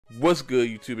What's good,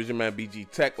 YouTube? It's your man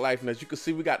BG Tech Life, and as you can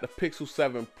see, we got the Pixel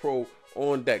 7 Pro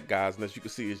on deck, guys. And as you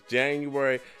can see, it's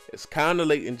January. It's kind of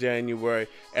late in January,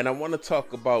 and I want to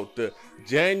talk about the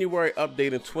January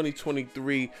update in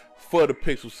 2023 for the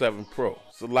Pixel 7 Pro.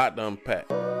 It's a lot to unpack.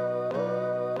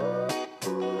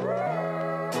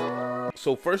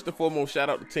 So first and foremost, shout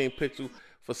out to Team Pixel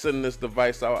for sending this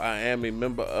device out. I am a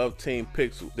member of Team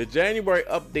Pixel. The January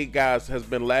update, guys, has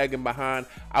been lagging behind.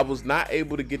 I was not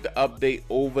able to get the update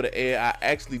over the air. I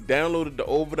actually downloaded the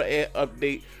over the air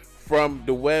update from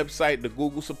the website, the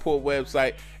Google support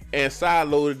website, and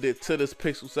sideloaded it to this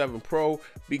Pixel 7 Pro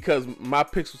because my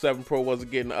Pixel 7 Pro wasn't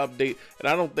getting an update, and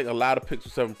I don't think a lot of Pixel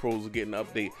 7 Pros are getting an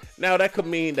update. Now that could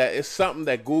mean that it's something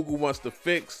that Google wants to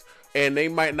fix, and they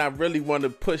might not really want to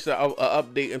push an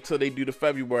update until they do the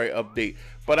February update.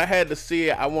 But I had to see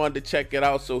it. I wanted to check it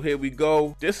out, so here we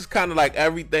go. This is kind of like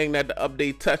everything that the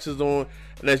update touches on.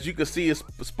 And as you can see, it's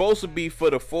supposed to be for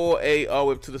the 4A all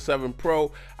the way up to the 7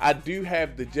 Pro. I do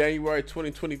have the January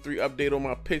 2023 update on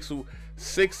my Pixel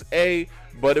 6A,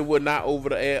 but it will not over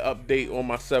the air update on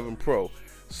my 7 Pro.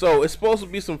 So it's supposed to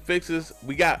be some fixes.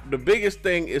 We got the biggest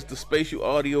thing is the spatial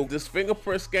audio. This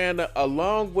fingerprint scanner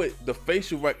along with the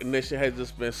facial recognition has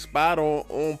just been spot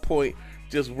on point,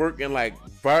 just working like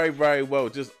very well,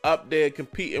 just up there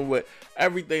competing with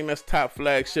everything that's top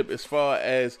flagship as far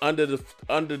as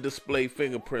under display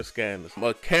fingerprint scanners.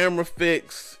 My camera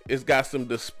fix, it's got some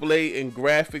display and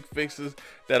graphic fixes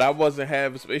that I wasn't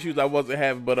having, some issues I wasn't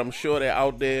having, but I'm sure they're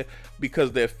out there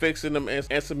because they're fixing them,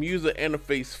 and some user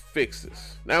interface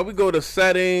fixes. Now we go to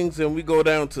settings and we go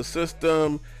down to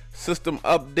system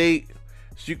update.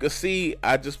 As you can see,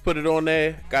 I just put it on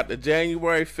there. Got the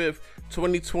January 5th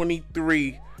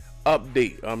 2023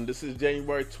 update. This is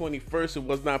January 21st. It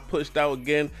was not pushed out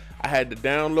again. I had to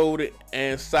download it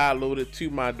and sideload it to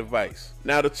my device.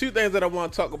 Now the two things that I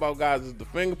want to talk about, guys, is the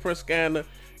fingerprint scanner.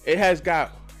 It has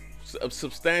got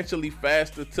substantially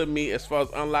faster to me as far as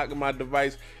unlocking my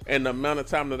device and the amount of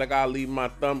time that I gotta leave my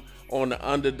thumb on the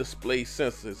under display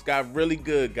sensor. It's got really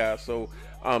good, guys. So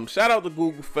shout out to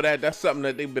Google for that. That's something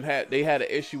that they had an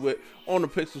issue with on the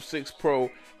Pixel 6 Pro,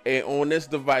 and on this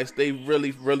device they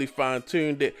really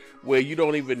fine-tuned it where you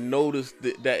don't even notice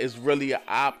that it's really an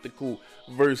optical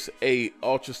versus a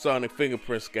ultrasonic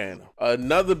fingerprint scanner.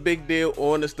 Another big deal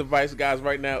on this device, guys,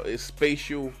 right now is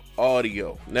spatial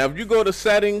audio. Now if you go to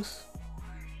settings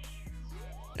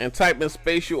and type in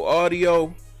spatial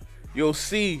audio, you'll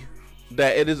see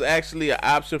that it is actually an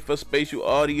option for spatial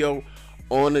audio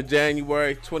on the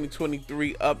January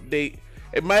 2023 update.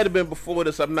 It might have been before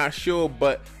this, I'm not sure,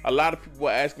 but a lot of people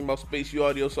were asking about spatial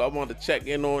audio, so I wanted to check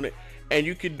in on it. And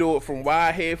you can do it from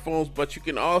wired headphones, but you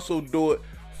can also do it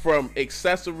from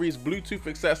accessories, Bluetooth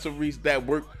accessories that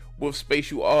work with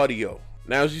spatial audio.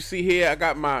 Now as you see here, I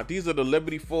got these are the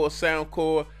Liberty 4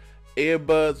 Soundcore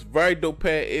earbuds, very dope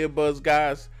pair of earbuds,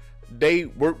 guys. They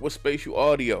work with spatial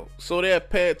audio, so they're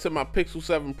paired to my Pixel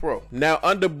 7 Pro. Now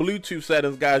under Bluetooth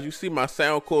settings, guys, you see my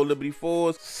Soundcore Liberty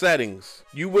 4's settings.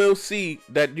 You will see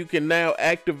that you can now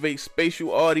activate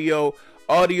spatial audio.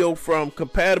 Audio from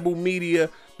compatible media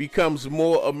becomes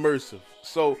more immersive.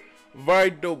 So very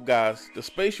dope, guys. The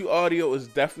spatial audio is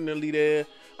definitely there.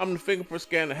 The fingerprint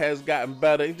scanner has gotten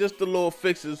better. It's just the little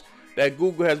fixes that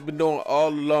Google has been doing all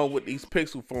along with these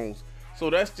Pixel phones. So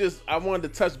that's just, I wanted to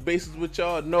touch bases with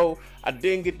y'all. No, I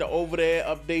didn't get the over the air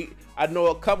update. I know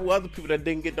a couple other people that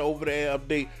didn't get the over the air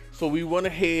update. So we went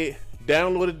ahead,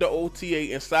 downloaded the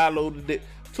OTA and sideloaded it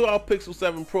to our Pixel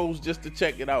 7 Pros just to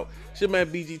check it out. It's your man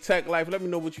BG Tech Life. Let me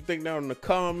know what you think down in the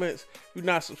comments. If you're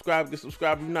not subscribed, get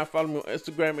subscribed. If you're not following me on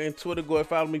Instagram and Twitter, go and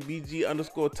follow me,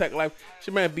 BG_Tech Life. It's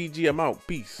your man BG. I'm out.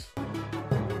 Peace.